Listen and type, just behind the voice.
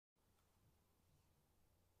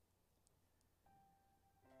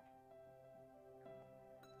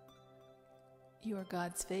You are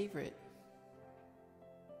God's favorite.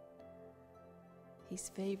 He's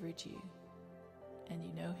favored you, and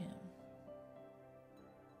you know Him.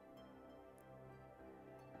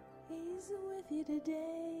 He's with you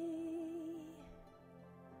today.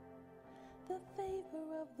 The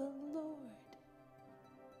favor of the Lord.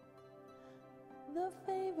 The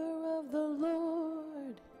favor of the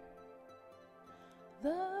Lord.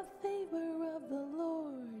 The favor of the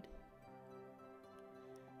Lord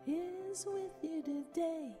is with you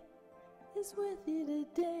today. Is with you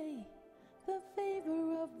today. The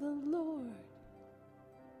favor of the Lord.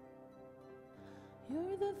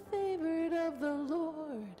 You're the favored of the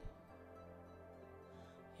Lord.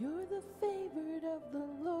 You're the favored of the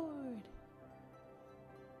Lord.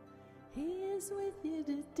 He is with you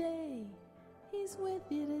today. He's with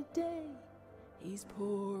you today. He's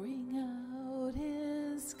pouring out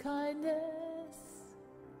His kindness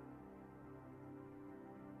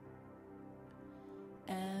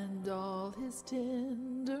and all His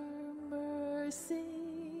tender mercy,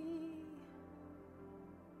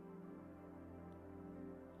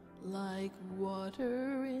 like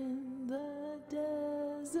water in the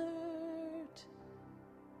desert.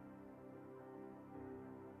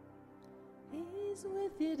 He's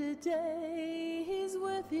with you today. He's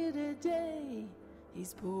with you today.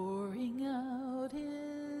 He's pouring out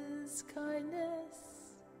His kindness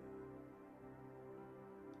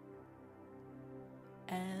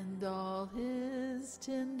and all His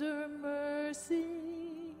tender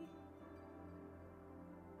mercy,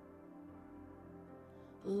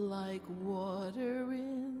 like water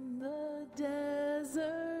in the desert.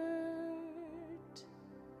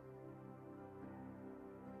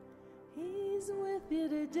 He's with you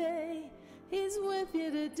today. He's with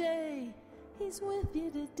you today. He's with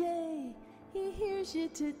you today. He hears you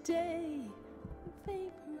today. The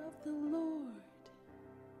favor of the Lord.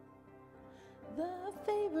 The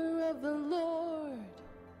favor of the Lord.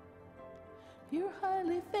 You're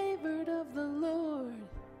highly favored of the Lord.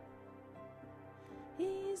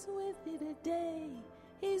 He's with you today.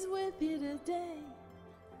 He's with you today.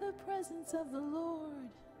 The presence of the Lord.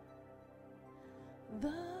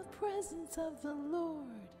 The presence of the Lord.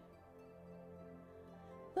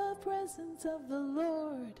 The presence of the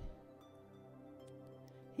Lord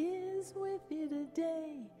is with you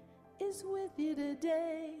today. Is with you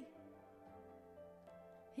today.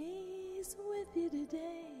 He's with you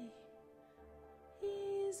today.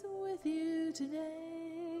 He's with you today.